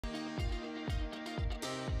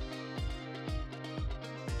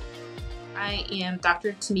I am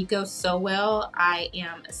Dr. Tamiko Sowell. I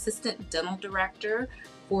am Assistant Dental Director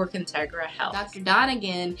for Kintegra Health. Dr.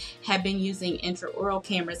 Donegan had been using intraoral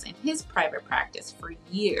cameras in his private practice for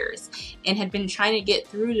years and had been trying to get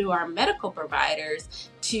through to our medical providers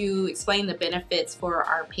to explain the benefits for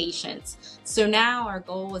our patients. So now our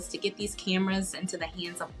goal is to get these cameras into the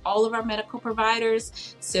hands of all of our medical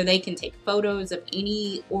providers so they can take photos of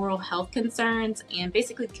any oral health concerns and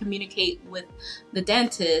basically communicate with the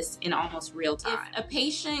dentist in almost real time. If a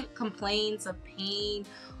patient complains of pain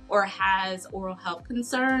or has oral health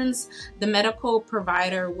concerns, the medical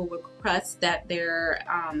provider will request that their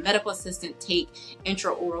medical assistant take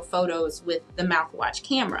intraoral photos with the MouthWatch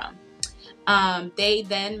camera. They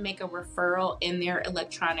then make a referral in their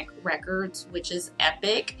electronic records, which is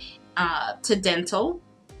Epic, to dental,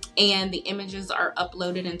 and the images are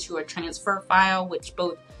uploaded into a transfer file, which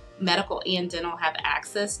both medical and dental have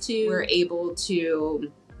access to. We're able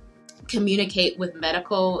to communicate with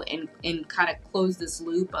medical and kind of close this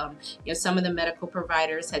loop. Some of the medical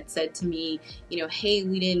providers had said to me, hey,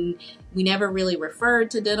 we never really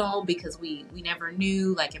referred to dental because we never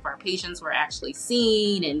knew like if our patients were actually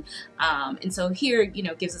seen, and so here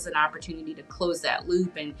gives us an opportunity to close that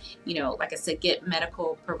loop and like I said, get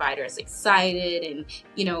medical providers excited, and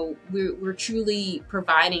we're truly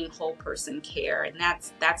providing whole person care, and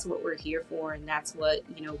that's what we're here for, and that's what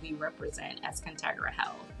we represent as Kintegra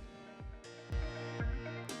Health.